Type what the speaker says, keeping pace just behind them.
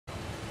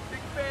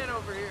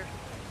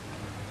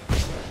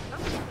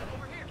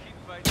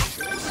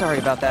Sorry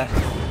about that.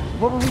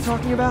 What were we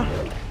talking about?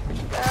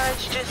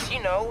 It's just,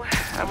 you know,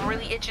 I'm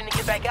really itching to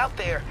get back out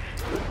there.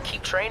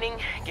 Keep training,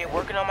 get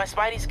working on my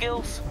Spidey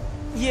skills.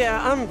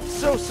 Yeah, I'm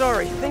so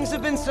sorry. Things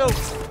have been so...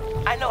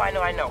 I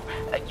know.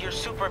 You're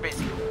super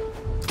busy.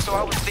 So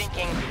I was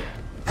thinking,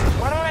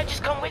 why don't I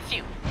just come with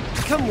you?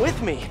 Come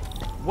with me?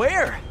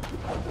 Where?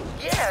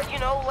 Yeah, you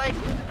know, like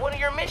one of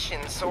your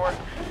missions, or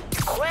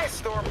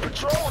quests, or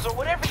patrols, or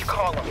whatever you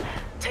call them.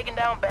 Taking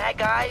down bad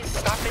guys,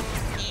 stopping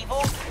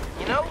evil,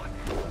 you know?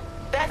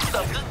 That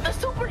stuff, the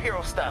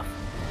superhero stuff.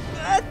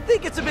 I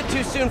think it's a bit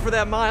too soon for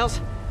that,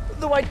 Miles.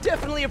 Though I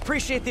definitely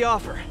appreciate the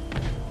offer.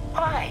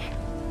 Why?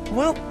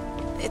 Well,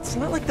 it's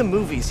not like the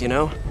movies, you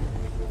know?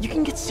 You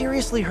can get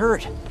seriously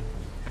hurt.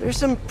 There's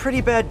some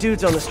pretty bad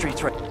dudes on the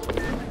streets right...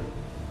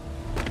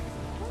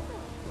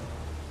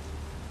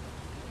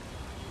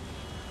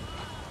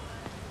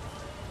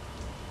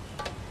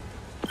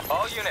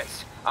 All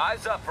units,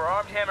 eyes up for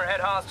armed Hammerhead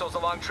hostiles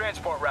along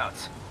transport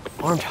routes.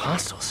 Armed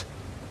hostiles?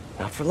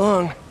 Not for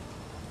long.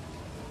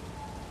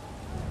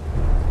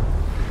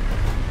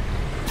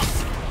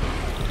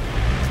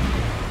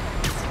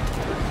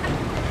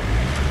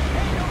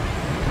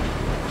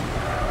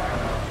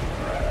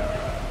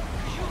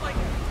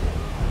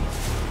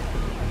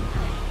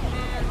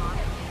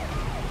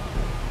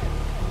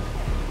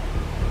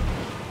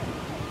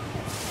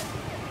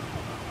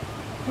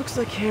 Looks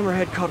like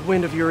Hammerhead caught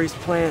wind of Yuri's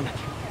plan.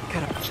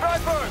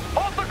 Snipers,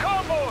 hold the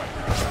convoy!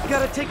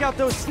 Gotta take out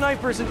those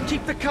snipers and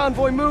keep the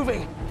convoy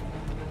moving.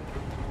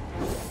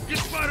 Get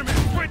Spider-Man,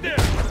 he's right there!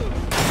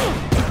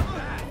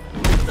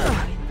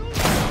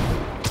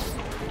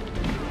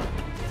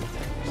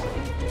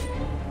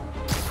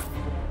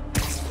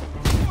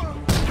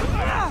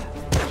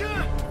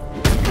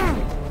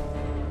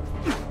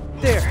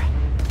 There.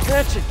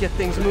 That should get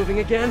things moving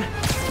again.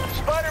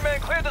 Spider-Man,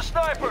 clear the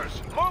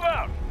snipers! Move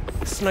out!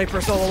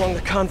 Snipers all along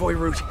the convoy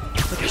route,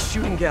 like a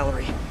shooting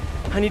gallery.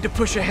 I need to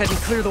push ahead and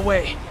clear the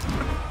way.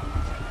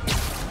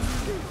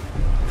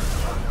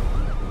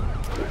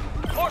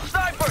 More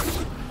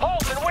snipers!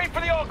 Halt and wait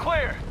for the all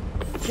clear!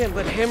 Can't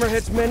let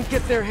Hammerhead's men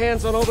get their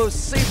hands on all those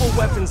Sable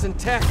weapons and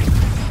tech.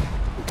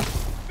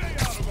 Stay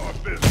out of our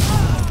business!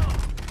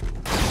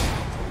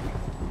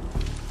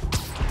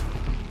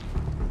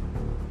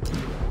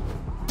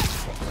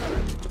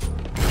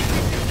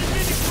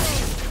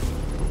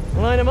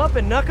 Line them up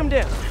and knock them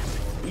down.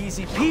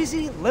 Easy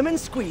peasy, lemon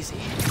squeezy.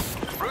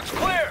 Route's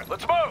clear!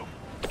 Let's move!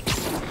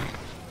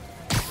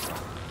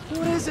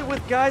 What is it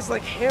with guys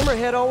like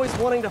Hammerhead always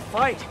wanting to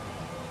fight?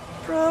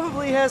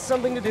 Probably has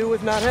something to do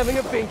with not having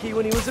a binky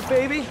when he was a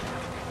baby.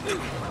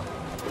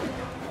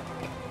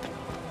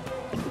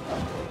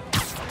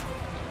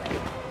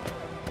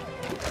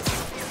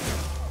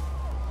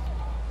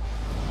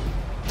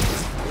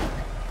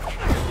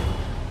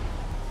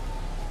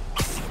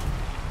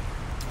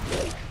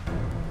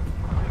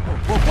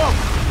 Whoa!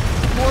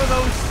 More of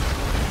those...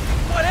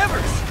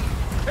 whatevers!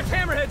 It's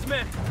Hammerhead's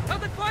men!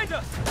 How'd they find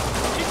us?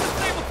 Keep the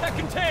Sable Tech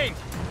contained!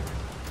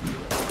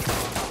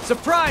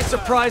 Surprise,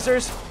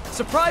 surprisers!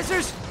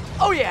 Surprisers?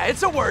 Oh yeah,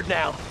 it's a word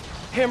now.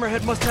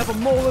 Hammerhead must have a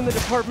mole in the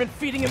department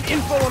feeding him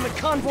info on the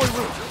convoy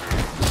route.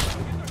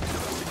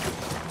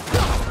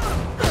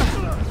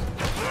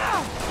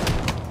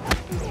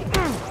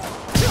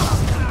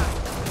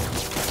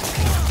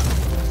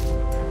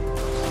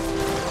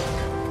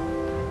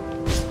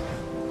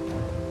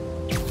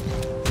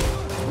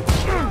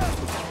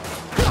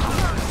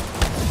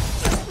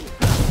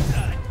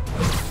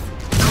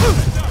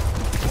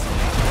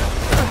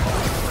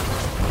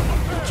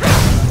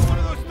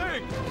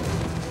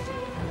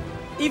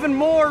 Even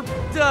more,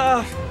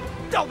 oh,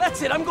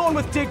 that's it. I'm going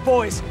with Dig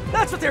Boys.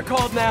 That's what they're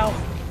called now.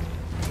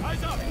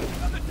 Eyes up!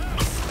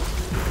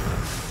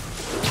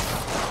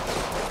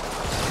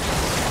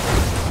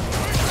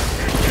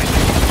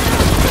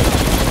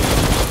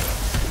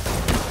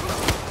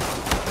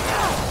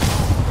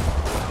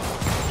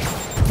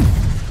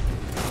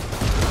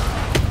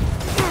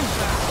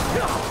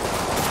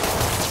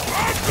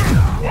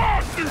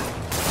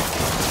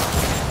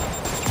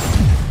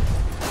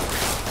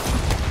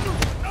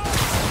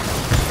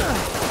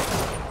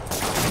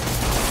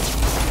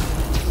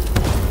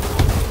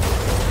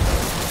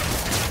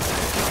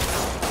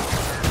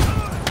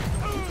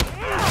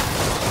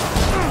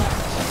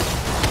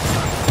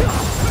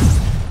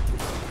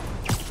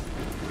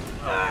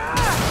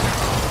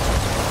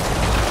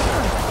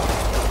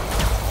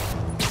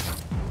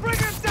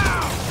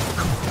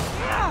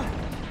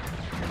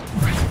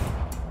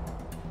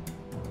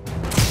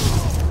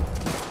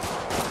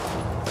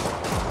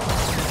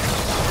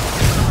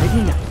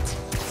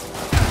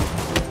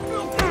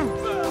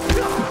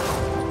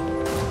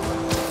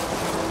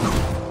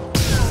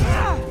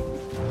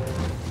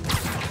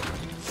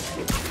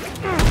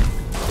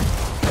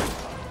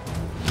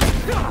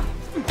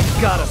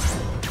 Got him.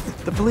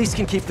 The police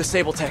can keep the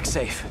Sable Tech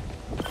safe.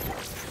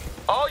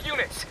 All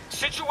units,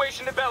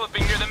 situation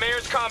developing near the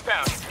mayor's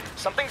compound.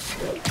 Something's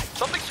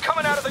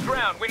coming out of the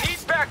ground. We need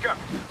backup.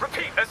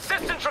 Repeat,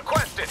 assistance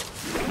requested.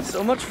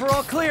 So much for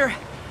all clear.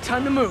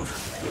 Time to move.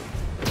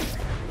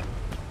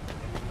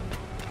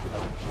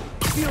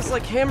 Feels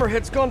like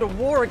Hammerhead's gone to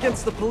war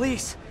against the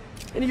police,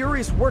 and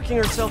Yuri's working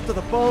herself to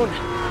the bone.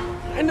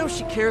 I know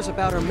she cares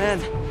about her men,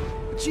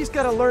 but she's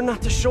gotta learn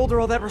not to shoulder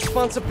all that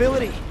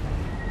responsibility.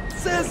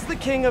 Says the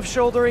king of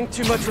shouldering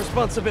too much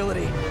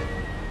responsibility.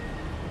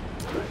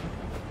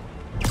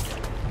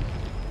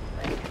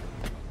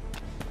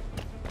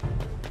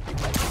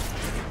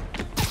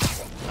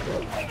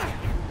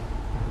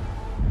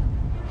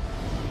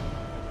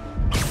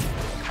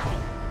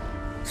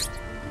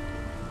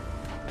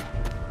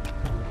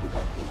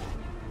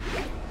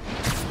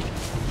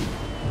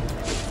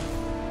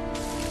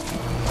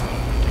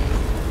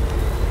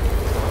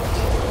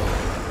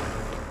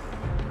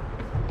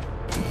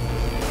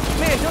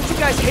 Don't you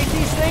guys hate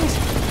these things?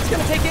 It's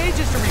gonna take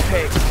ages to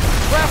repave.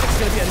 Traffic's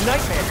gonna be a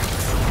nightmare.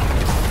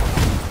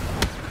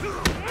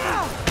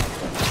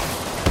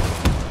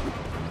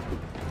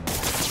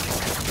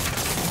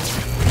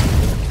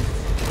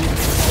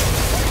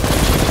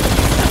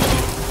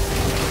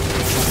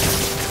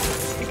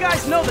 You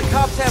guys know the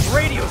cops have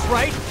radios,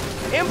 right?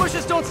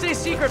 Ambushes don't stay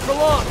secret for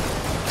long.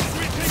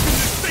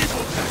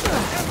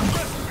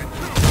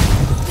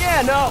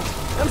 Yeah, no.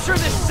 I'm sure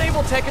this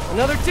Sable Tech is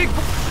another dig.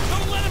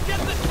 Don't let him get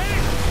the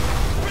tank!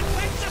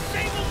 Protect the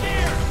stable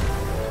gear!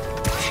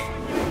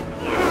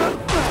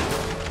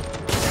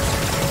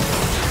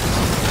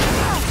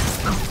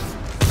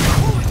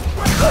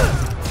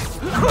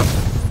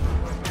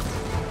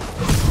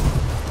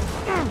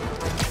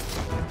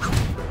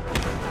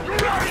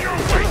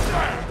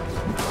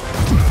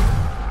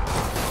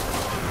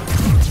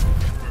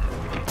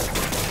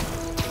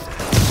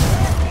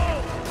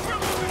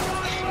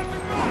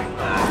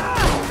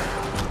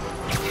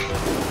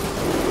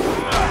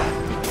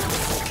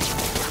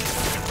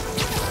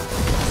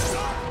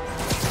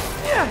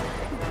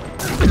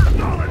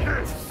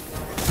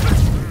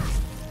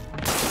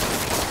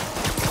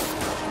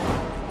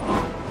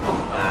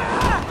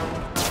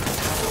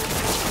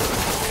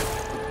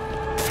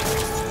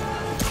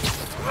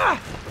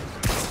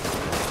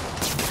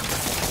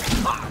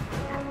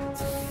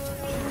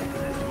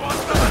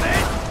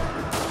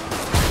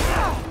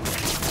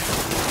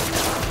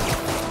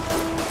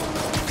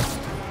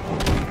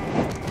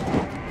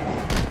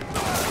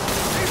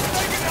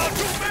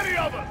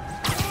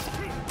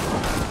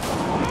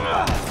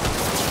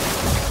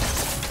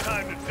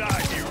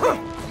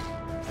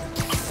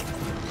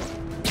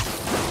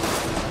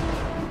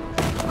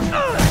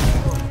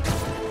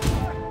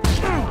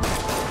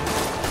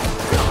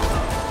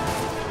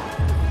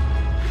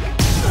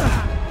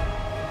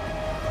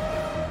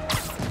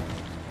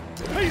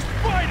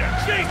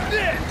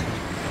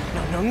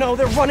 No,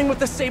 they're running with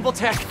the Sable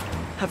Tech.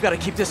 I've got to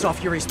keep this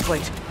off Yuri's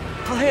plate.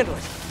 I'll handle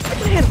it. I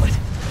can handle it.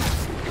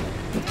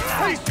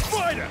 Hey,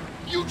 Spider!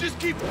 You just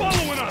keep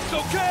following us,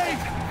 okay?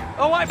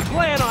 Oh, I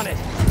plan on it.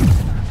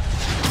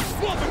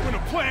 Love it when a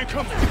plan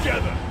comes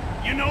together.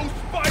 You know,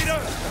 Spider?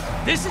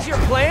 This is your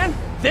plan?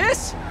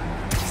 This?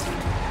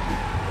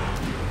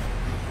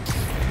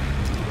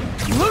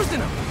 I'm losing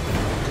him.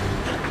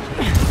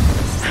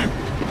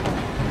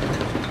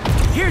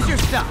 Here's your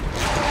stop.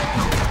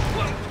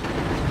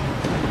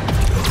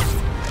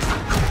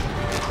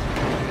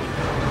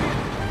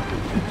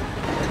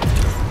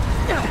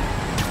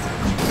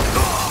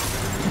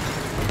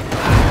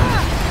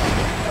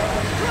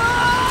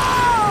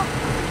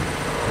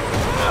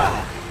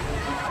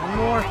 One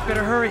more.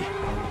 Better hurry.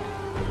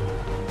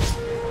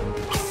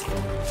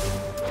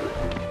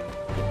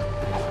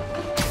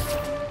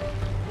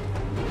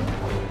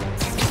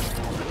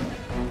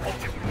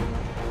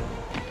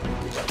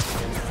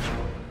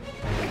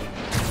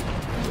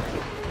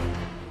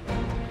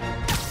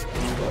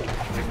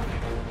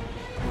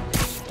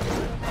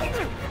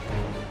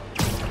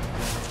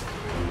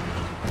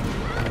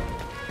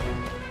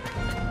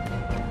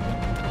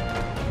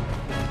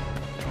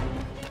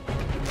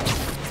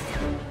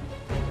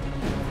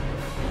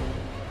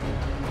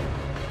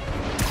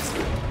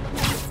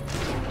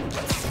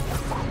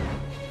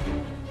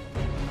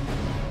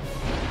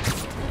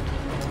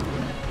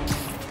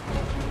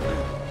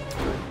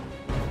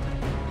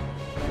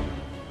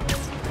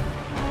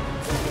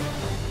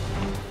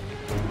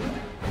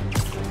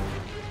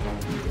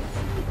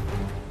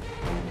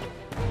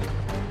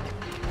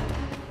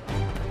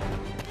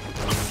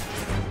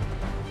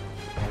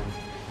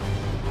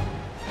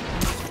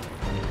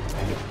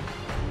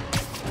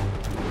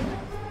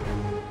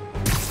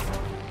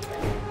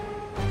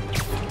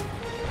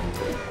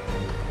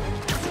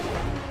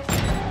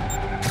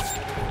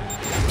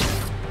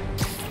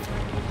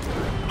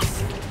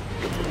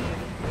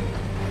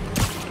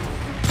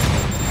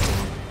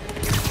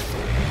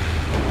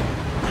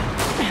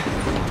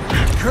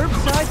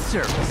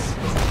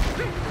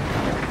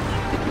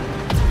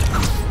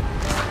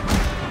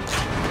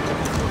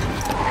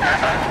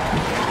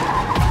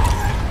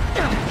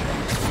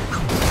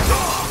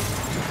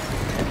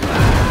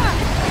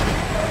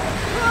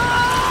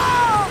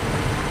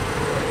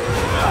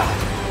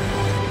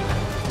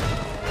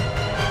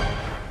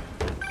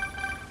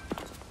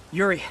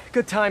 Yuri,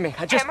 good timing.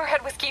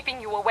 Hammerhead was keeping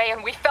you away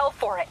and we fell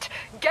for it.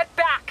 Get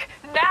back,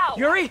 now!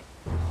 Yuri!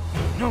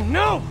 No,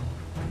 no!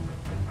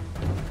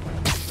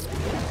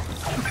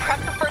 Prep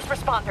the first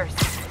responders.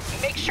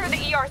 Make sure the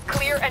ER's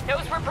clear and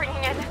knows we're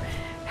bringing in...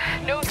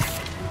 Knows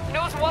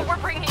what we're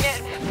bringing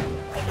in.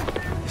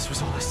 This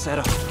was all a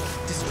setup.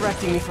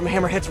 Distracting me from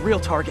Hammerhead's real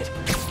target.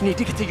 I need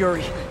to get to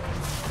Yuri.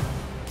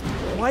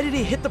 Why did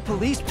he hit the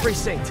police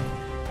precinct?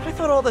 I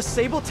thought all the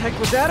Sable tech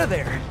was out of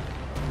there.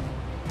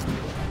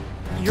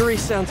 Yuri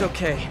sounds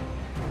okay.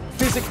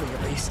 Physically,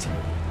 at least.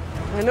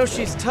 I know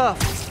she's tough,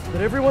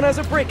 but everyone has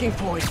a breaking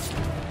point.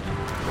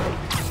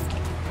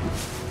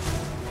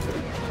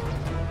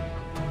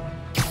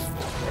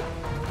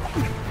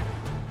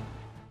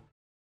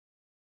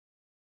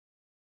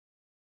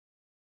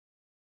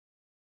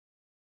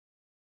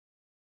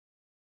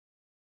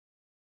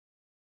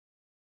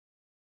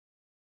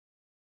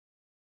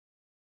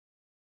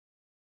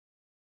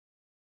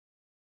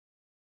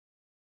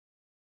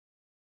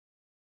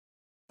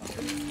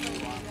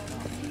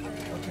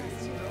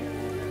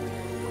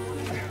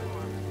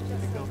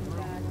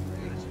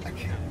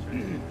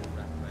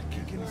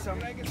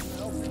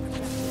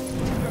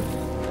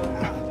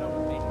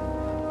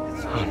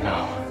 Oh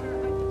no.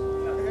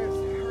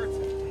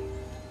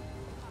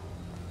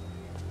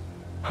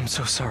 I'm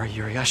so sorry,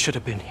 Yuri. I should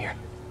have been here.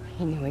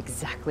 He knew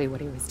exactly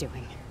what he was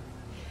doing.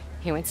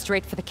 He went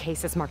straight for the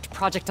cases marked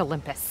Project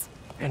Olympus.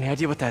 Any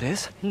idea what that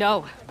is?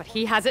 No, but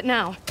he has it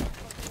now.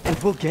 And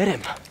we'll get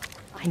him.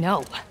 I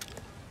know.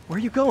 Where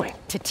are you going?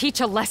 To teach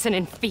a lesson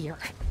in fear.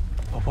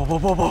 Whoa, whoa,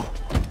 whoa, whoa, whoa.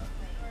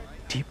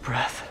 Deep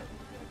breath.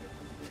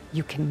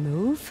 You can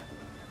move,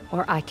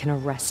 or I can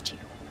arrest you.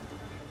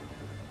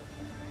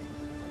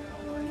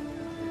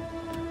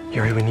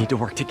 Yuri, we need to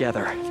work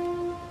together.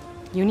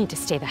 You need to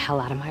stay the hell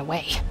out of my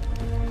way.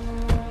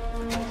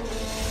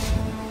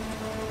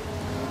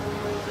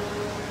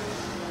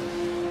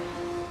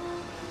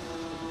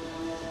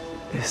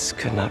 This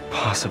could not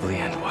possibly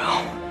end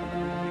well.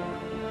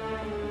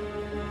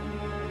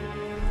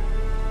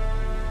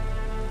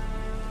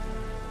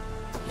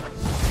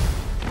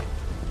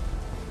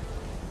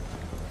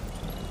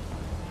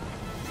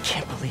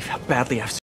 Can't believe how badly I've